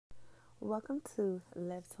Welcome to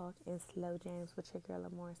Live Talk and Slow Jams with your girl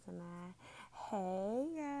Amores and I. Hey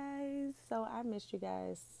guys, so I missed you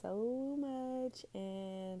guys so much,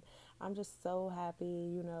 and I'm just so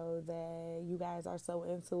happy, that you guys are so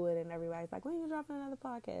into it, and everybody's like, when you dropping another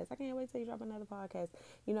podcast? I can't wait till you drop another podcast.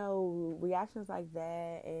 Reactions like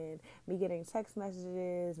that, and me getting text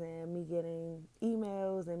messages, and me getting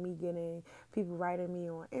emails, and me getting people writing me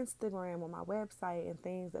on Instagram, on my website, and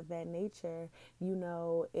things of that nature.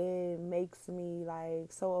 It makes me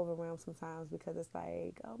like so overwhelmed sometimes because it's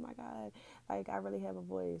like, oh my God, like I really have a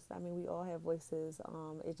voice. I mean, we all have voices.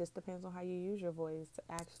 It just depends on how you use your voice,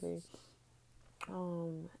 actually.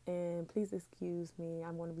 And please excuse me.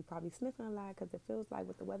 I'm going to be probably sniffing a lot because it feels like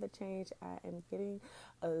with the weather change, I am getting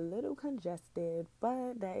a little congested,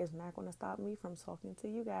 but that is not going to stop me from talking to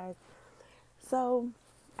you guys. So,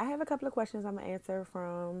 I have a couple of questions I'm going to answer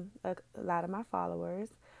from a lot of my followers.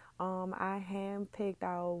 I handpicked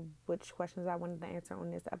out which questions I wanted to answer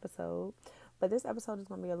on this episode, but this episode is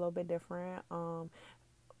going to be a little bit different.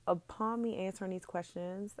 Upon me answering these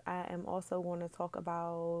questions, I am also going to talk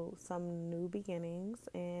about some new beginnings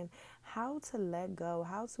and how to let go,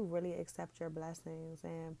 how to really accept your blessings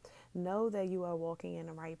and know that you are walking in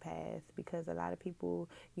the right path. Because a lot of people,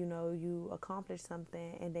 you accomplish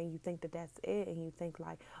something and then you think that that's it, and you think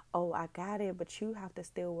like, oh, I got it, but you have to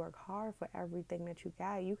still work hard for everything that you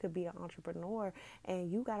got. You could be an entrepreneur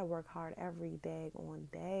and you got to work hard every day on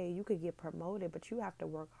day. You could get promoted, but you have to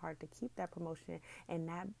work hard to keep that promotion and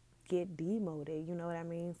not get demoted. You know what I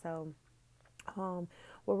mean? So, um,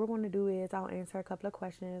 what we're going to do is I'll answer a couple of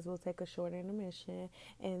questions. We'll take a short intermission,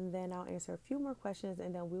 and then I'll answer a few more questions,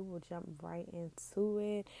 and then we will jump right into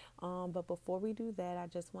it. But before we do that, I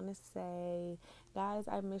just want to say, guys,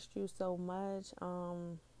 I missed you so much.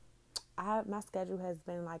 My schedule has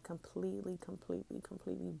been like completely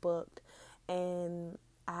booked, and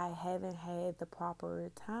I haven't had the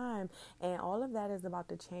proper time, and all of that is about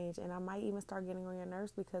to change. And I might even start getting on your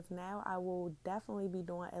nerves because now I will definitely be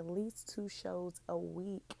doing at least 2 shows a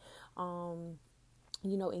week.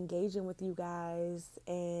 Engaging with you guys,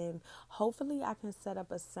 and hopefully I can set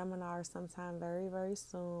up a seminar sometime very, very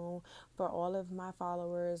soon for all of my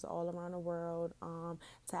followers all around the world,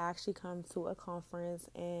 to actually come to a conference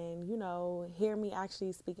and, hear me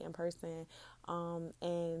actually speak in person.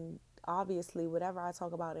 And obviously whatever I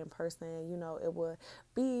talk about in person, it would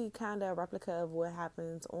be kind of a replica of what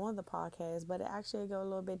happens on the podcast, but it actually go a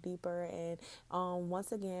little bit deeper. And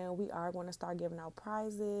once again, we are going to start giving out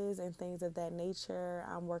prizes and things of that nature.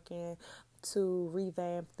 I'm working to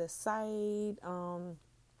revamp the site.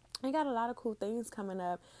 I got a lot of cool things coming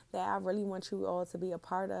up that I really want you all to be a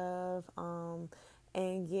part of.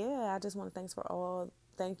 And yeah, I just want to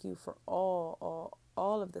thank you for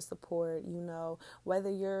all of the support, whether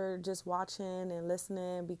you're just watching and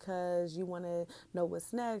listening because you want to know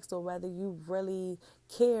what's next, or whether you really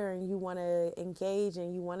care and you want to engage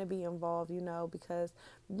and you want to be involved, because,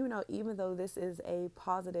 even though this is a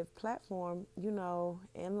positive platform,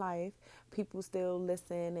 in life, people still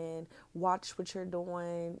listen and watch what you're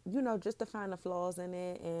doing, just to find the flaws in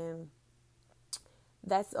it. And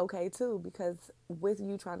that's okay too, because with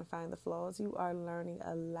you trying to find the flaws, you are learning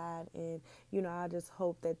a lot. And I just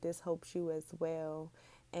hope that this helps you as well.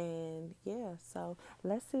 And yeah, so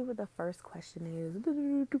let's see what the first question is.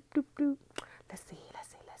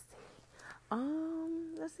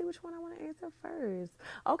 Let's see which one I want to answer first.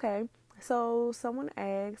 Okay, so someone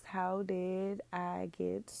asked, how did I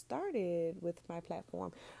get started with my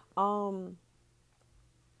platform? um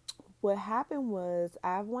what happened was,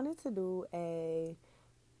 I've wanted to do a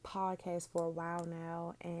podcast for a while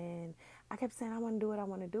now, and I kept saying I want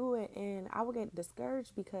to do it, and I would get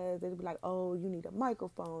discouraged because it'd be like, oh, you need a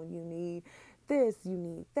microphone, you need this, you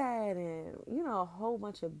need that, and a whole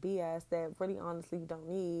bunch of BS that really honestly you don't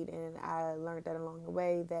need. And I learned that along the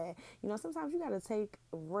way that sometimes you got to take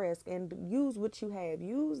risk and use what you have,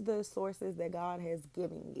 use the sources that God has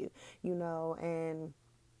given you, and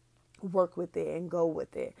work with it and go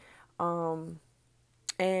with it.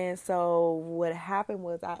 And so what happened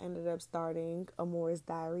was, I ended up starting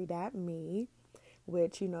amoresdiary.me,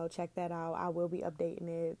 which, check that out. I will be updating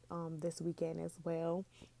it this weekend as well.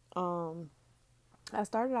 Um, I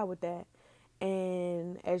started out with that.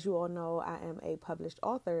 And as you all know, I am a published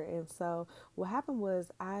author. And so what happened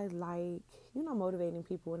was, I like, motivating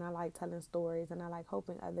people, and I like telling stories, and I like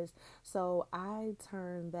helping others. So I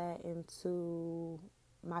turned that into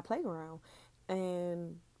my playground.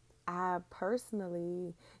 And I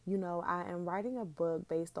personally, I am writing a book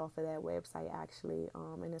based off of that website, actually,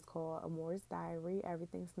 and it's called Amore's Diary.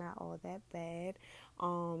 Everything's not all that bad,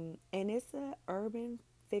 and it's a urban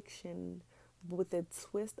fiction with a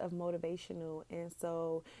twist of motivational. And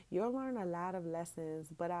so you'll learn a lot of lessons.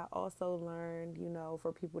 But I also learned,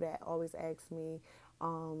 for people that always ask me,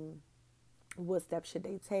 what steps should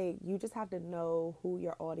they take, you just have to know who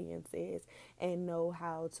your audience is and know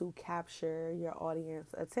how to capture your audience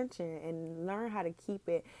attention and learn how to keep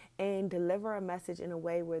it and deliver a message in a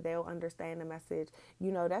way where they'll understand the message.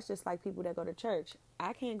 That's just like people that go to church.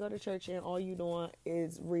 I can't go to church and all you doing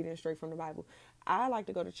is reading straight from the Bible. I like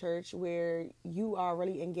to go to church where you are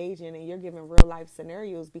really engaging and you're giving real life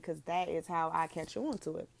scenarios, because that is how I catch on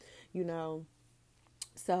to it. you know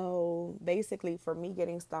So basically, for me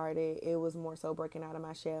getting started, it was more so breaking out of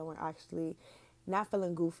my shell and actually not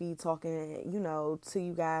feeling goofy talking, to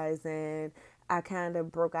you guys. And I kind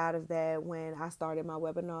of broke out of that when I started my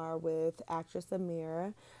webinar with actress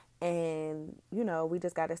Amira. And, we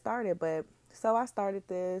just got it started. But so I started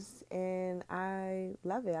this and I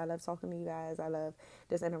love it. I love talking to you guys. I love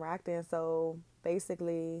just interacting. So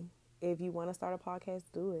basically, if you want to start a podcast,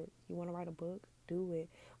 do it. You want to write a book, do it.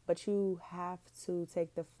 But you have to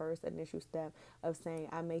take the first initial step of saying,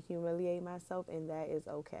 I may humiliate myself, and that is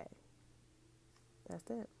okay. That's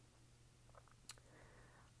it.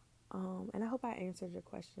 And I hope I answered your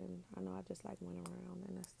question. I know I just went around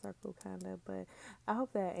in a circle kind of, but I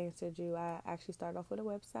hope that answered you. I actually started off with a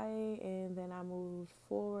website, and then I moved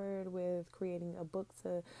forward with creating a book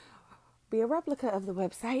to be a replica of the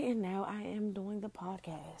website, and now I am doing the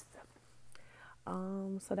podcast.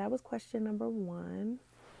 So that was question number 1.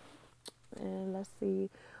 And let's see,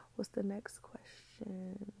 what's the next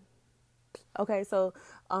question? Okay, so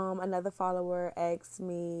another follower asked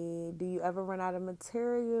me, do you ever run out of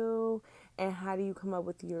material, and how do you come up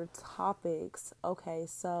with your topics? Okay,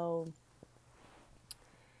 so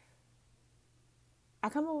I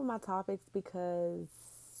come up with my topics because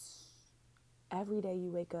every day you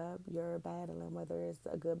wake up, you're battling, whether it's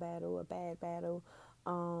a good battle, a bad battle.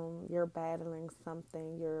 You're battling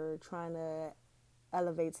something. You're trying to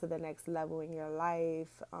elevate to the next level in your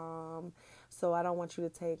life. So I don't want you to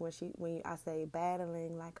take when I say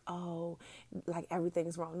battling, like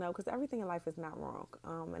everything's wrong. No, because everything in life is not wrong.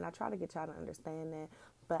 And I try to get y'all to understand that.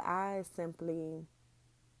 But I simply,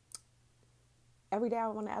 every day I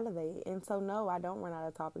want to elevate. And so no, I don't run out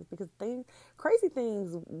of topics, because crazy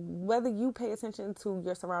things, whether you pay attention to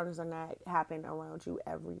your surroundings or not, happen around you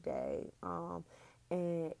every day.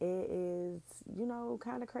 And it is,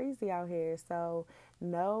 kind of crazy out here. So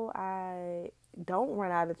no, I don't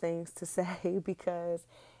run out of things to say, because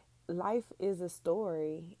life is a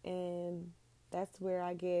story, and that's where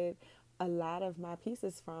I get a lot of my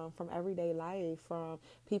pieces from everyday life, from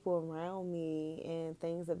people around me and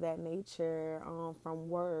things of that nature, from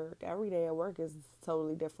work. Every day at work is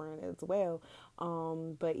totally different as well.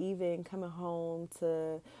 But even coming home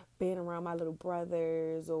to being around my little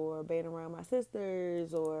brothers, or being around my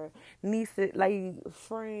sisters or nieces,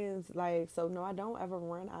 friends, so no, I don't ever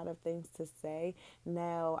run out of things to say.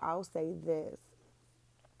 Now, I'll say this,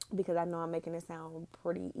 because I know I'm making it sound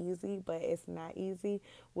pretty easy, but it's not easy.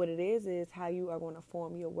 What it is how you are going to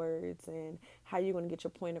form your words, and how you're going to get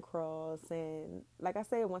your point across. And like I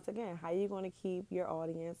said, once again, how you're going to keep your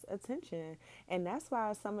audience attention. And that's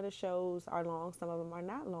why some of the shows are long, some of them are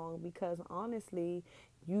not long, because honestly,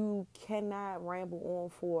 you cannot ramble on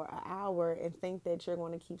for an hour and think that you're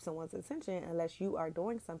going to keep someone's attention unless you are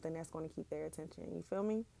doing something that's going to keep their attention. You feel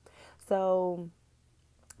me? So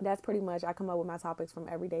that's pretty much, I come up with my topics from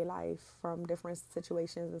everyday life, from different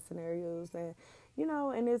situations and scenarios. And,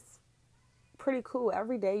 and it's pretty cool.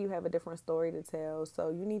 Every day you have a different story to tell.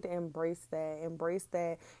 So you need to embrace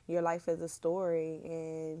that your life is a story,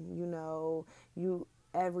 and, you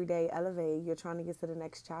every day elevate. You're trying to get to the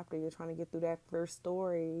next chapter. You're trying to get through that first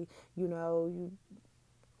story. And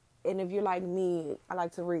if you're like me, I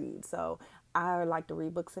like to read. So I like to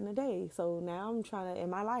read books in a day. So now in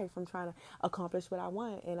my life, I'm trying to accomplish what I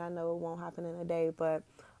want. And I know it won't happen in a day, but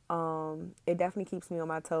it definitely keeps me on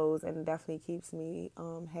my toes, and it definitely keeps me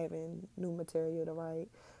having new material to write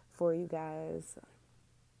for you guys.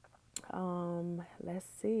 Let's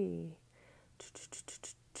see.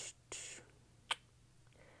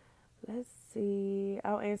 Let's see.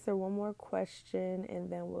 I'll answer one more question, and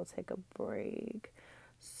then we'll take a break.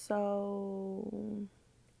 So,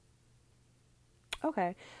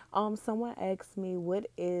 okay. Someone asked me, what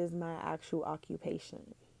is my actual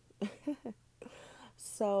occupation?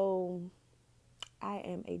 So, I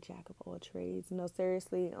am a jack of all trades. No,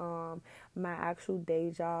 seriously, my actual day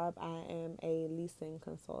job, I am a leasing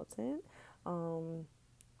consultant,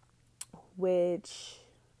 which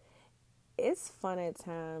it's fun at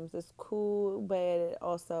times. It's cool, but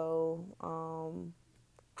also,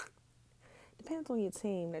 depends on your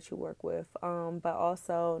team that you work with. But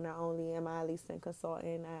also, not only am I a leasing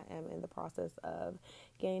consultant, I am in the process of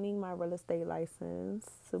gaining my real estate license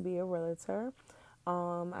to be a realtor.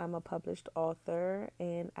 I'm a published author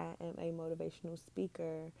and I am a motivational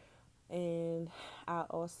speaker. And I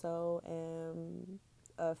also am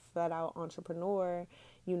a flat out entrepreneur,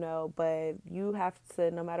 but you have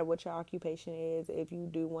to, no matter what your occupation is, if you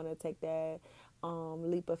do want to take that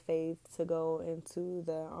leap of faith to go into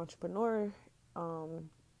the entrepreneur um,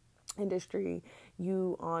 industry,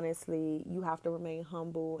 you have to remain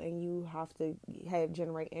humble and you have to have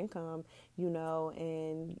generate income,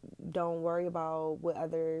 and don't worry about what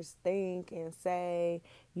others think and say,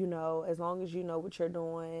 as long as you know what you're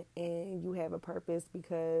doing and you have a purpose,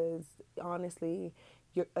 because honestly,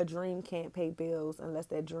 a dream can't pay bills unless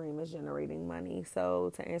that dream is generating money.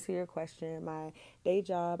 So to answer your question, my day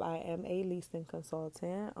job, I am a leasing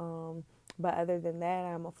consultant. But other than that,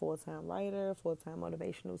 I'm a full-time writer, full-time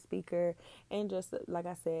motivational speaker, and just like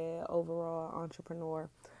I said, overall entrepreneur.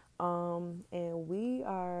 And we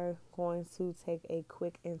are going to take a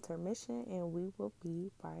quick intermission and we will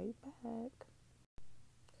be right back.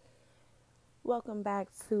 Welcome back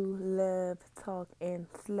to Love, Talk, and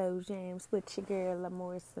Slow Jams with your girl,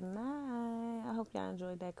 Lamore Sinai. I hope y'all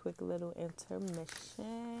enjoyed that quick little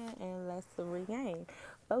intermission, and let's regain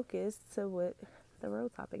focus to what the real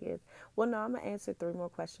topic is. Well, no, I'm going to answer 3 more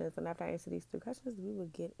questions, and after I answer these 3 questions, we will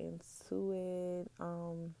get into it.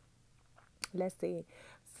 Let's see.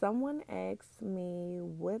 Someone asked me,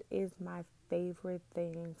 what is my favorite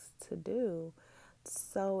things to do?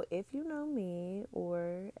 So if you know me,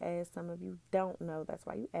 or as some of you don't know, that's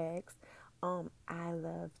why you asked, I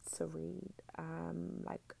love to read.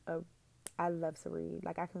 I love to read.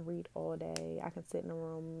 Like, I can read all day. I can sit in a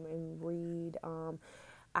room and read.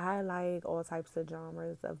 I like all types of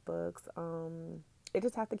genres of books. It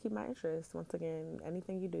just have to keep my interest. Once again,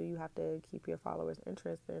 anything you do, you have to keep your followers'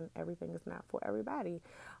 interest, and everything is not for everybody.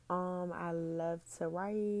 I love to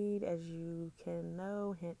write, as you can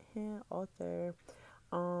know, hint, hint, author.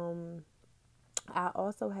 Um, I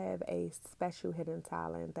also have a special hidden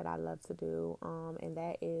talent that I love to do, and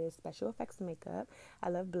that is special effects makeup. I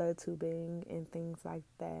love blood tubing and things like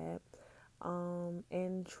that.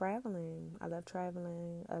 And traveling. I love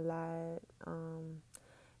traveling a lot.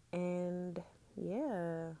 And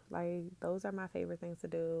yeah, like those are my favorite things to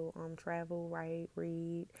do. Travel, write,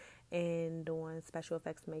 read, and doing special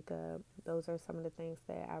effects makeup. Those are some of the things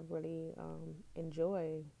that I really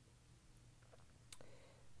enjoy.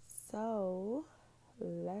 So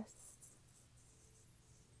let's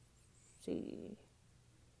see.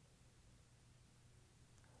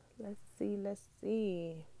 Let's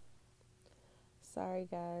see. Sorry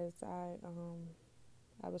guys,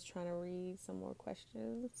 I was trying to read some more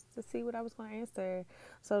questions to see what I was going to answer.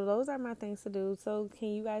 So those are my things to do. So can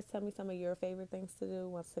you guys tell me some of your favorite things to do?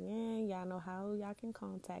 Once again, y'all know how y'all can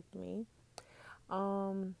contact me.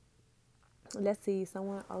 Um, let's see.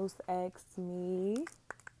 Someone else asked me,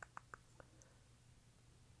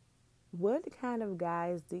 what kind of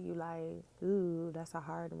guys do you like? Ooh, that's a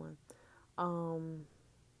hard one. Um,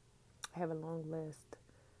 I have a long list.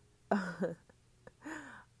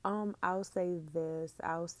 I'll say this.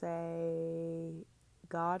 I'll say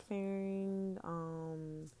God fearing,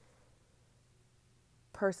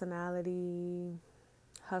 personality,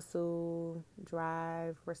 hustle,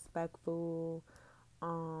 drive, respectful,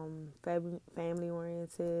 family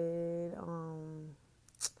oriented,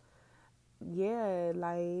 yeah,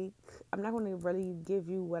 like I'm not going to really give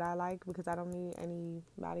you what I like, because I don't need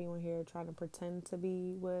anybody on here trying to pretend to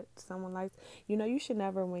be what someone likes. You should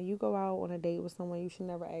never, when you go out on a date with someone, you should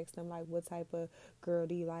never ask them like, what type of girl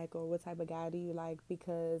do you like, or what type of guy do you like,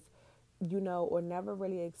 because or never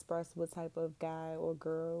really express what type of guy or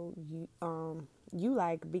girl you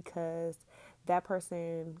like, because that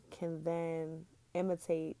person can then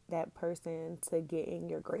imitate that person to get in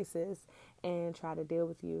your graces and try to deal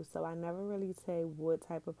with you. So I never really say what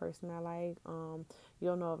type of person I like. You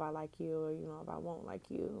don't know if I like you, or you know if I won't like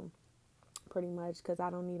you, pretty much, because I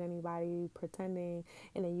don't need anybody pretending,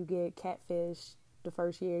 and then you get catfish the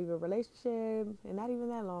first year of your relationship, and not even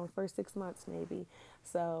that long, first 6 months maybe.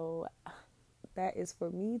 So that is for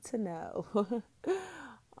me to know.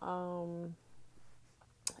 um,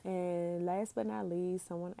 and last but not least,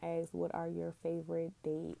 someone asked, what are your favorite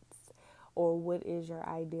dates, or what is your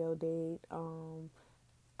ideal date?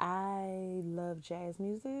 I love jazz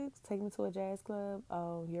music. Take me to a jazz club.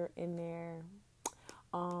 Oh, you're in there.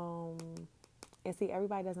 Um, and see,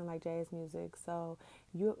 everybody doesn't like jazz music, so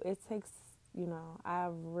it takes. I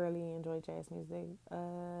really enjoy jazz music.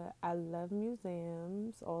 I love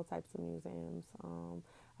museums, all types of museums.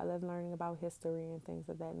 I love learning about history and things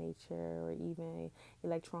of that nature, or even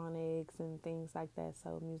electronics and things like that.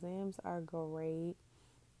 So museums are great.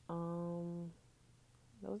 Um,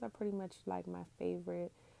 those are pretty much like my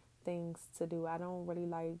favorite things to do. I don't really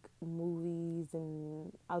like movies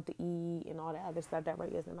and out to eat and all that other stuff. That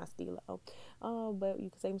really isn't my stilo. But you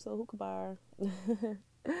could say I'm so hookah bar.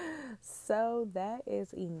 So that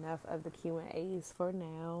is enough of the Q&As for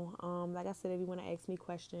now. Like I said, if you want to ask me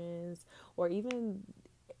questions or even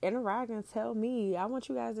interact and tell me, I want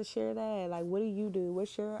you guys to share that. Like, what do you do?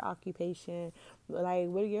 What's your occupation? Like,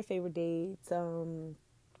 what are your favorite dates?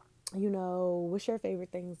 What's your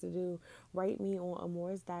favorite things to do? Write me on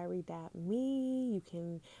amorsdiary.me. You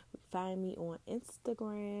can find me on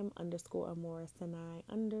Instagram _AmoraSanai_.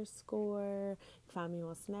 Find me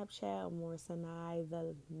on Snapchat, AmoraSanai,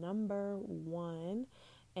 the number 1.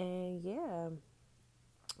 And yeah,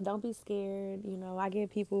 don't be scared. I get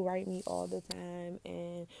people write me all the time,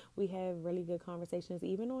 and we have really good conversations.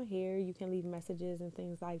 Even on here, you can leave messages and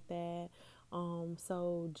things like that.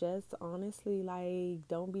 So just honestly, like,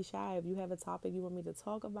 don't be shy. If you have a topic you want me to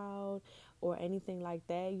talk about or anything like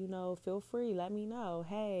that, feel free. Let me know.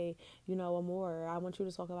 Hey, Amor, I want you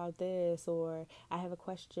to talk about this, or I have a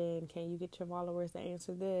question. Can you get your followers to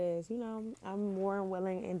answer this? I'm more than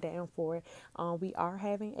willing and down for it. We are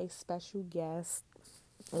having a special guest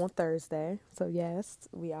on Thursday. So yes,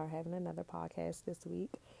 we are having another podcast this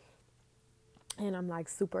week. And I'm like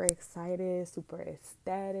super excited, super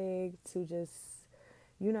ecstatic to just,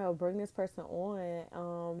 bring this person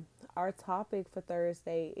on. Our topic for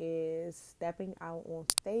Thursday is stepping out on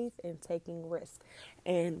faith and taking risks.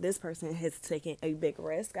 And this person has taken a big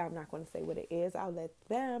risk. I'm not going to say what it is. I'll let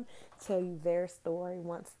them tell you their story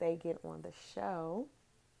once they get on the show.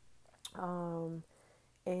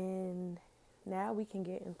 And now we can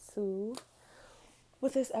get into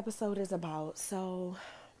what this episode is about. So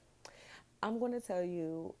I'm going to tell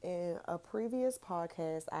you, in a previous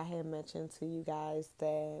podcast, I had mentioned to you guys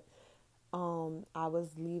that I was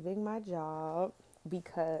leaving my job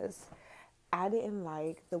because I didn't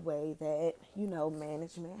like the way that,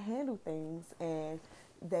 management handled things. And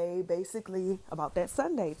they basically, about that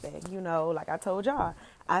Sunday thing, like I told y'all,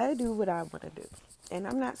 I do what I want to do. And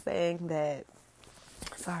I'm not saying that,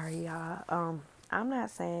 sorry, y'all, I'm not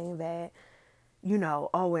saying that, in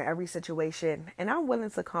every situation, and I'm willing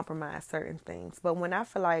to compromise certain things. But when I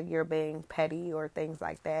feel like you're being petty or things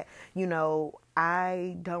like that,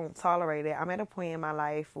 I don't tolerate it. I'm at a point in my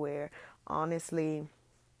life where, honestly,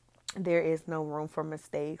 there is no room for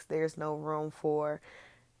mistakes. There's no room for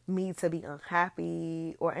me to be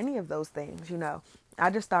unhappy or any of those things. I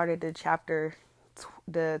just started the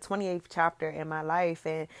 28th chapter in my life,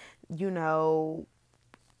 and,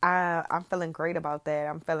 I'm feeling great about that.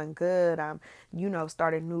 I'm feeling good. I'm,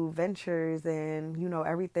 starting new ventures, and,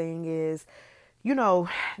 everything is,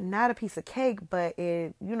 not a piece of cake, but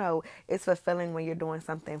it's fulfilling when you're doing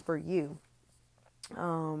something for you.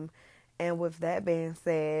 And with that being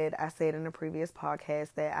said, I said in a previous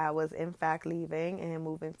podcast that I was in fact leaving and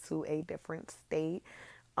moving to a different state.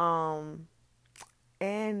 And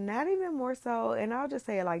not even more so, and I'll just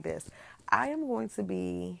say it like this. I am going to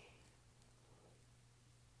be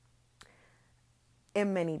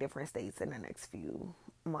in many different states in the next few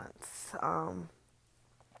months.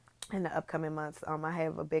 In the upcoming months, I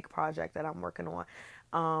have a big project that I'm working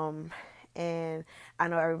on. And I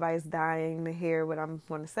know everybody's dying to hear what I'm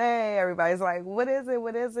going to say. Everybody's like, what is it?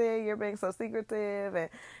 What is it? You're being so secretive. And,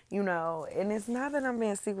 and it's not that I'm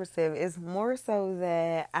being secretive. It's more so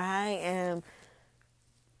that I am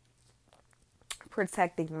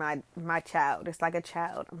protecting my child. It's like a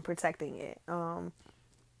child. I'm protecting it.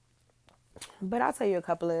 But I'll tell you a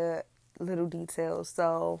couple of little details.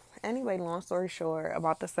 So anyway, long story short,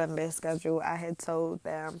 about the Sunday schedule, I had told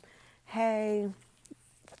them, hey,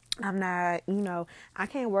 I'm not, I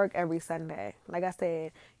can't work every Sunday. Like I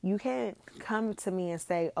said, you can't come to me and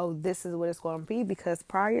say, oh, this is what it's going to be, because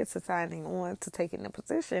prior to signing on to taking the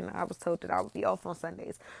position, I was told that I would be off on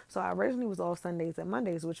Sundays. So I originally was off Sundays and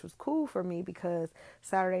Mondays, which was cool for me because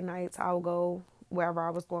Saturday nights I'll go wherever I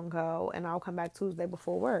was going to go, and I'll come back Tuesday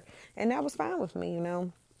before work. And that was fine with me,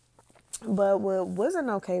 But what wasn't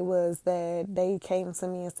okay was that they came to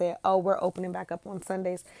me and said, oh, we're opening back up on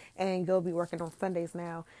Sundays and you'll be working on Sundays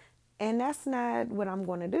now. And that's not what I'm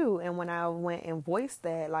going to do. And when I went and voiced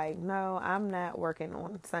that, like, no, I'm not working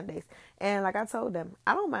on Sundays. And like I told them,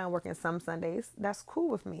 I don't mind working some Sundays. That's cool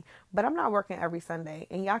with me. But I'm not working every Sunday.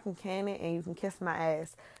 And y'all can can it and you can kiss my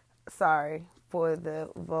ass. Sorry for the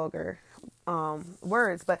vulgar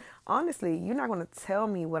words. But honestly, you're not going to tell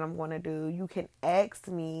me what I'm going to do. You can ask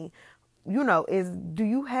me do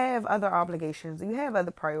you have other obligations? Do you have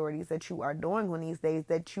other priorities that you are doing on these days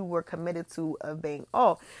that you were committed to of being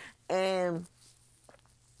off? And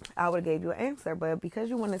I would have gave you an answer, but because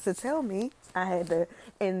you wanted to tell me, I had to,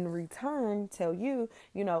 in return, tell you,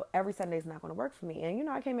 every Sunday is not going to work for me. And,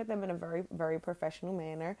 I came at them in a very, very professional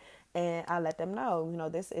manner, and I let them know,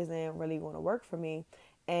 this isn't really going to work for me.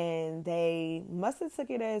 And they must have took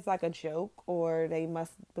it as like a joke, or they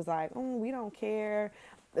must was like, we don't care.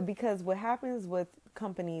 Because what happens with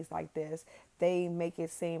companies like this, they make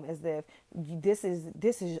it seem as if this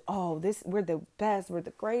we're the best, we're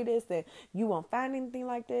the greatest, and you won't find anything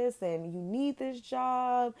like this, and you need this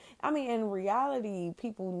job. I mean, in reality,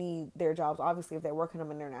 people need their jobs, obviously, if they're working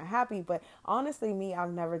them and they're not happy. But honestly,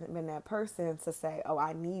 I've never been that person to say, oh,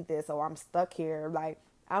 I need this, or I'm stuck here. Like,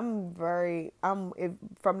 from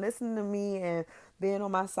listening to me and being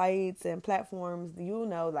on my sites and platforms,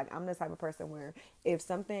 like, I'm the type of person where if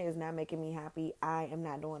something is not making me happy, I am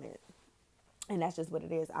not doing it. And that's just what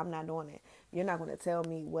it is. I'm not doing it. You're not going to tell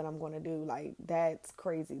me what I'm going to do. Like, that's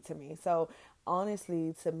crazy to me. So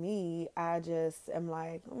honestly, to me, I just am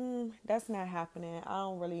like, that's not happening. I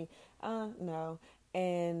don't really, no.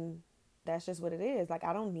 And that's just what it is. Like,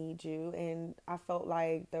 I don't need you. And I felt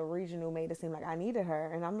like the regional made it seem like I needed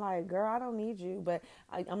her. And I'm like, girl, I don't need you, but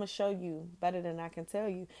I'm going to show you better than I can tell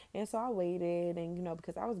you. And so I waited, and,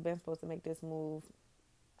 because I was been supposed to make this move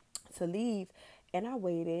to leave, and I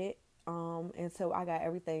waited until I got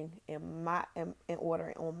everything in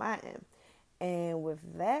order on my end. And with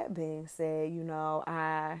that being said,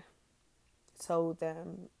 I told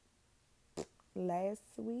them last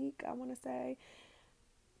week, I want to say,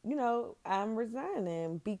 I'm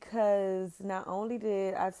resigning, because not only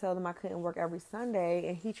did I tell them I couldn't work every Sunday,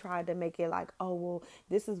 and he tried to make it like, oh, well,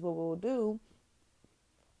 this is what we'll do.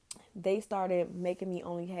 They started making me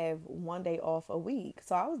only have one day off a week.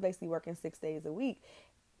 So I was basically working 6 days a week.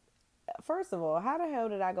 First of all, how the hell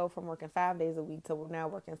did I go from working 5 days a week to now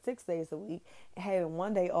working 6 days a week, having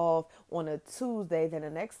one day off on a Tuesday, then the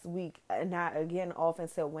next week not again off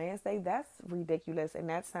until Wednesday? That's ridiculous, and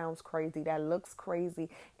that sounds crazy. That looks crazy.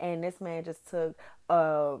 And this man just took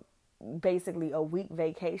basically a week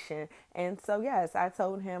vacation. And so yes, I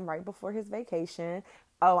told him right before his vacation,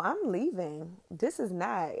 oh, I'm leaving. This is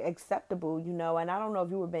not acceptable, and I don't know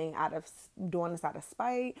if you were doing this out of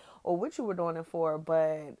spite or what you were doing it for,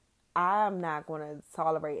 but I'm not going to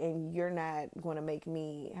tolerate, and you're not going to make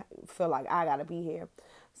me feel like I got to be here.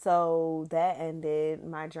 So that ended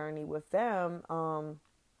my journey with them.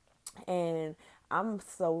 And I'm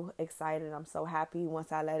so excited. I'm so happy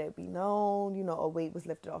once I let it be known, a weight was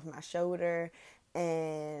lifted off my shoulder,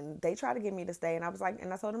 and they tried to get me to stay. And I was like,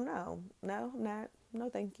 and I told them, no,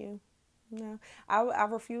 thank you. No, I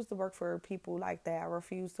refuse to work for people like that. I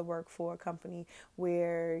refuse to work for a company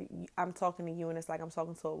where I'm talking to you and it's like I'm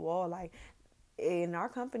talking to a wall. Like, in our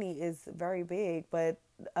company is very big, but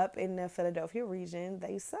up in the Philadelphia region,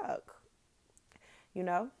 they suck. You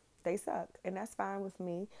know, they suck, and that's fine with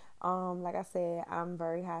me. Like I said, I'm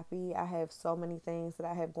very happy. I have so many things that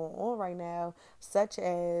I have going on right now, such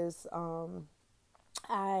as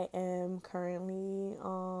I am currently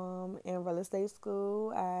in real estate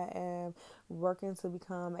school. I am working to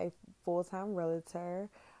become a full-time realtor,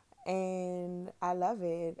 and I love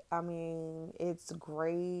it. I mean, it's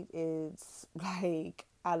great. It's like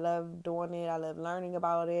I love doing it. I love learning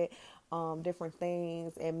about it, different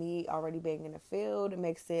things, and me already being in the field, it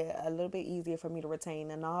makes it a little bit easier for me to retain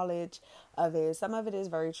the knowledge of it. Some of it is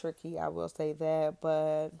very tricky, I will say that,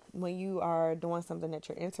 but when you are doing something that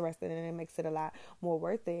you're interested in, it makes it a lot more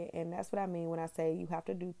worth it. And that's what I mean when I say you have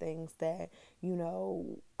to do things that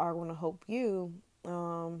are going to help you.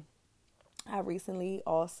 I recently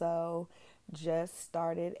also just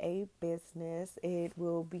started a business. It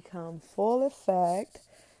will become full effect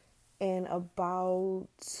in about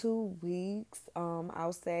 2 weeks.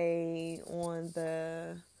 I'll say on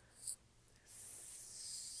the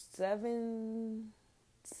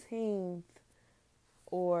 17th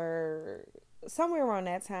or somewhere around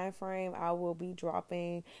that time frame, I will be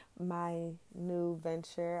dropping my new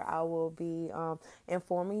venture. I will be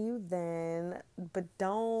informing you then, but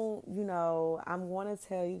don't, I'm going to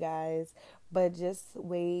tell you guys, but just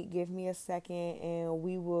wait, give me a second, and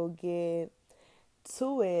we will get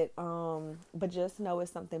to it. But just know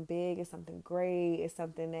it's something big, it's something great, it's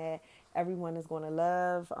something that everyone is going to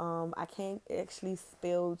love. I can't actually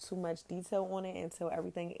spill too much detail on it until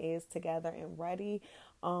everything is together and ready.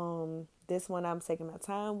 This one I'm taking my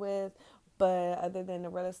time with, but other than the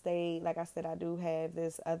real estate, like I said, I do have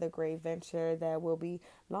this other great venture that will be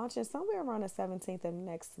launching somewhere around the 17th of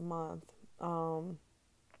next month.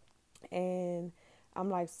 And I'm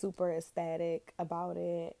like super ecstatic about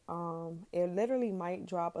it. It literally might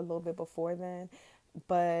drop a little bit before then,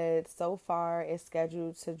 but so far it's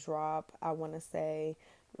scheduled to drop, I want to say,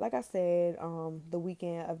 like I said, the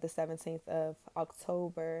weekend of the 17th of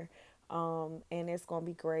October. And it's gonna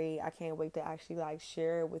be great. I can't wait to actually like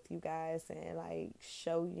share it with you guys and like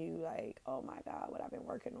show you like, oh my God, what I've been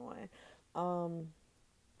working on. Um,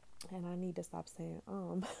 and I need to stop saying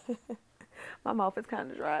my mouth is kind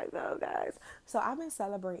of dry though, guys. So I've been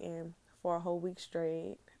celebrating for a whole week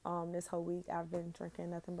straight. This whole week I've been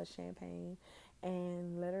drinking nothing but champagne,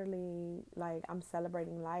 and literally like I'm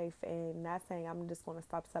celebrating life. And not saying I'm just going to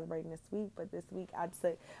stop celebrating this week, but this week I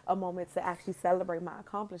took a moment to actually celebrate my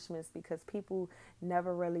accomplishments, because people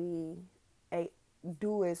never really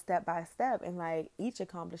do it step by step, and like each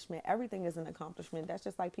accomplishment, everything is an accomplishment. That's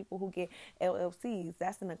just like people who get LLCs,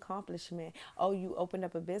 that's an accomplishment. Oh, you opened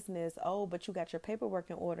up a business, oh, but you got your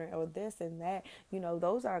paperwork in order, or this and that.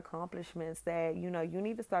 Those are accomplishments that you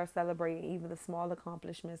need to start celebrating, even the small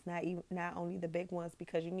accomplishments, not only the big ones,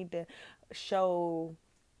 because you need to show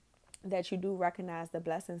that you do recognize the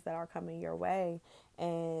blessings that are coming your way,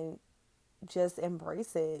 and just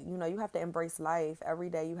embrace it. You have to embrace life. Every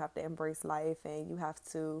day you have to embrace life, and you have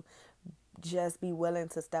to just be willing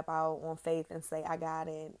to step out on faith and say, I got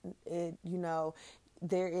it.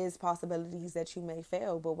 There is possibilities that you may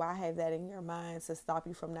fail, but why have that in your mind to stop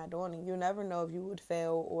you from not doing it? You never know if you would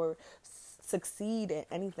fail or succeed at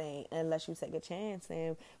anything unless you take a chance.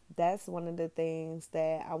 And that's one of the things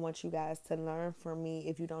that I want you guys to learn from me.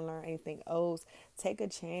 If you don't learn anything else, take a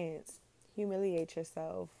chance, humiliate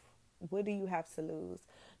yourself. What do you have to lose?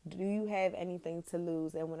 Do you have anything to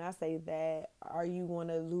lose? And when I say that, are you going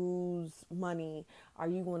to lose money? Are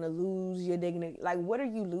you going to lose your dignity? Like, what are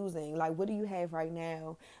you losing? Like, what do you have right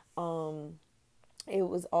now? It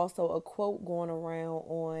was also a quote going around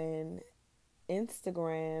on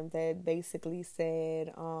Instagram that basically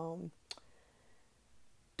said,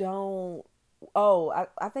 don't, oh,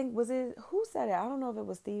 I think, was it, who said it? I don't know if it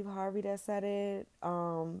was Steve Harvey that said it.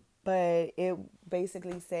 But it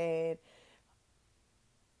basically said,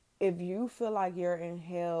 if you feel like you're in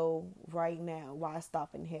hell right now, why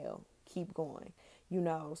stop in hell? Keep going.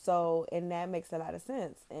 So, and that makes a lot of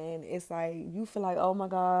sense. And it's like, you feel like, oh my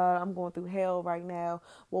God, I'm going through hell right now.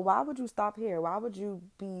 Well, why would you stop here? Why would you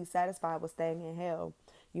be satisfied with staying in hell?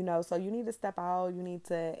 So you need to step out. You need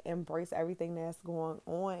to embrace everything that's going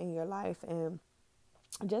on in your life, and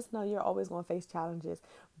just know you're always going to face challenges,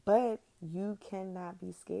 but you cannot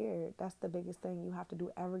be scared. That's the biggest thing. You have to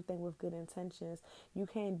do everything with good intentions. You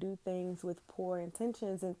can't do things with poor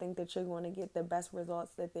intentions and think that you're going to get the best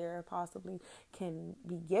results that there possibly can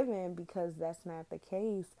be given, because that's not the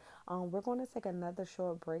case. We're going to take another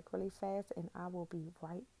short break really fast, and I will be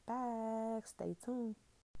right back. Stay tuned.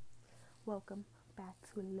 Welcome back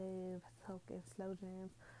to Live, Talk, and Slow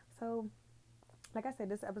Jams. So, like I said,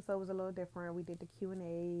 this episode was a little different. We did the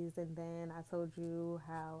Q&As, and then I told you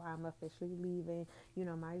how I'm officially leaving,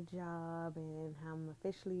 my job, and how I'm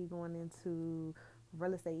officially going into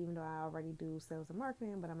real estate, even though I already do sales and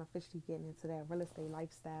marketing, but I'm officially getting into that real estate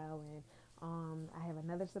lifestyle. And I have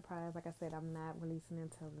another surprise. Like I said, I'm not releasing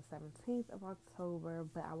until the 17th of October,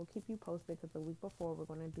 but I will keep you posted, because the week before we're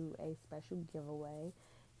going to do a special giveaway.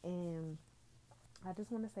 And I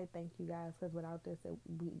just want to say thank you guys, because without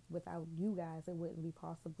you guys, it wouldn't be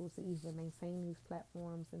possible to even maintain these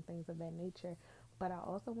platforms and things of that nature. But I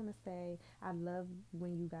also want to say I love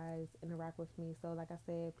when you guys interact with me. So like I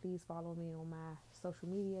said, please follow me on my social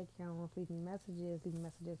media accounts. Leave me messages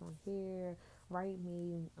on here. Write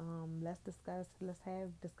me. Let's discuss. Let's have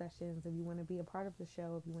discussions. If you want to be a part of the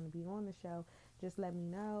show, if you want to be on the show, just let me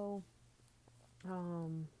know.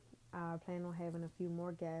 I plan on having a few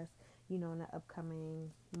more guests, in the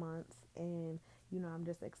upcoming months. And, I'm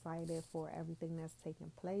just excited for everything that's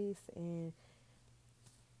taking place. And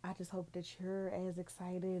I just hope that you're as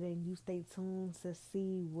excited and you stay tuned to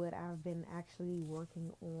see what I've been actually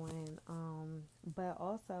working on. But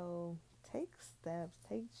also take steps,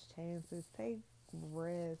 take chances, take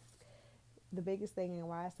risks. The biggest thing, and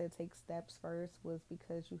why I said take steps first, was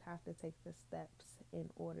because you have to take the steps in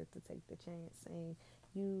order to take the chance. And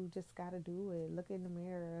you just got to do it. Look in the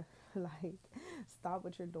mirror, like, stop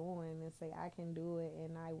what you're doing and say, I can do it,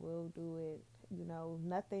 and I will do it.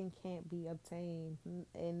 Nothing can't be obtained,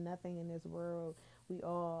 and nothing in this world. We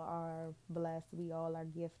all are blessed. We all are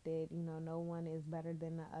gifted. No one is better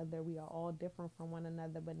than the other. We are all different from one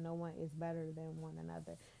another, but no one is better than one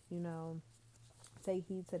another. Take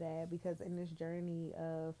heed to that, because in this journey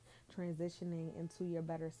of transitioning into your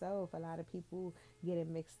better self, a lot of people get it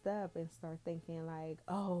mixed up and start thinking like,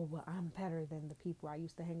 oh, well, I'm better than the people I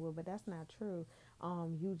used to hang with. But that's not true.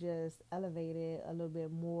 You just elevated a little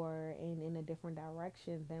bit more and in a different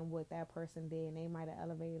direction than what that person did. And they might have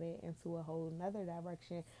elevated into a whole nother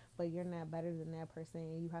direction, but you're not better than that person.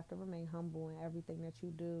 And you have to remain humble in everything that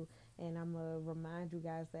you do. And I'm going to remind you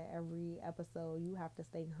guys that every episode, you have to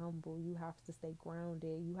stay humble. You have to stay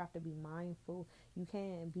grounded. You have to be mindful. You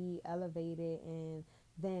can't be elevated and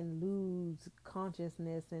then lose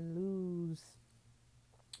consciousness and lose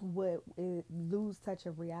touch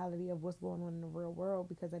of reality of what's going on in the real world,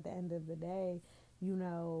 because at the end of the day, you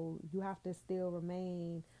have to still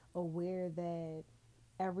remain aware that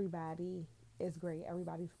everybody is great,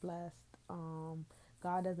 everybody's blessed.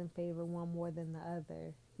 God doesn't favor one more than the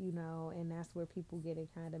other, and that's where people get it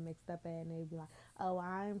kind of mixed up at, and they be like, oh,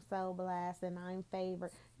 I'm so blessed and I'm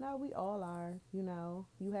favored. No, we all are.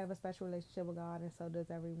 You have a special relationship with God, and so does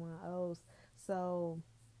everyone else. So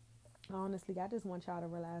honestly, I just want y'all to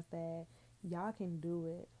realize that y'all can do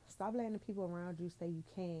it. Stop letting the people around you say you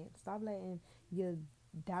can't. Stop letting your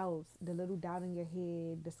doubts, the little doubt in your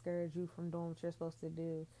head, discourage you from doing what you're supposed to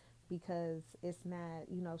do, because it's not,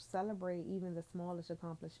 celebrate even the smallest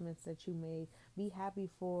accomplishments that you made. Be happy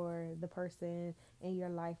for the person in your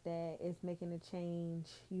life that is making a change,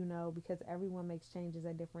 because everyone makes changes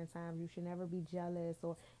at different times. You should never be jealous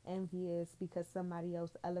or envious because somebody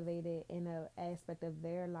else elevated in an aspect of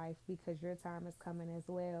their life, because your time is coming as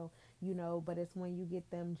well, but it's when you get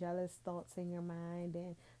them jealous thoughts in your mind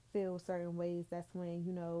and feel certain ways, that's when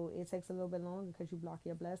it takes a little bit longer, because you block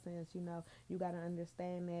your blessings. You got to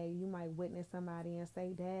understand that you might witness somebody and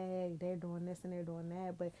say, dang, they're doing this and they're doing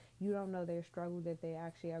that, but you don't know their struggle that they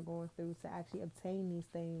actually are going through to actually obtain these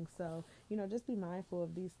things. So just be mindful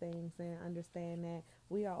of these things and understand that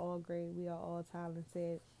we are all great, we are all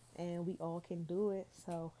talented, and we all can do it.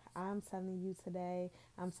 So I'm telling you today,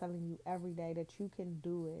 I'm telling you every day that you can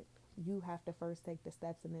do it. You have to first take the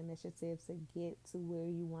steps and initiatives to get to where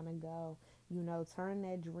you want to go. Turn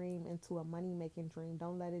that dream into a money making dream.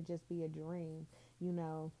 Don't let it just be a dream. You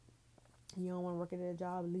know, you don't want to work at a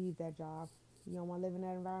job, leave that job. You don't want to live in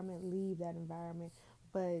that environment, leave that environment.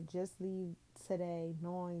 But just leave today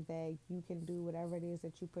knowing that you can do whatever it is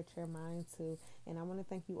that you put your mind to. And I want to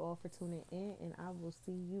thank you all for tuning in, and I will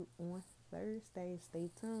see you on Thursday. Stay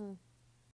tuned.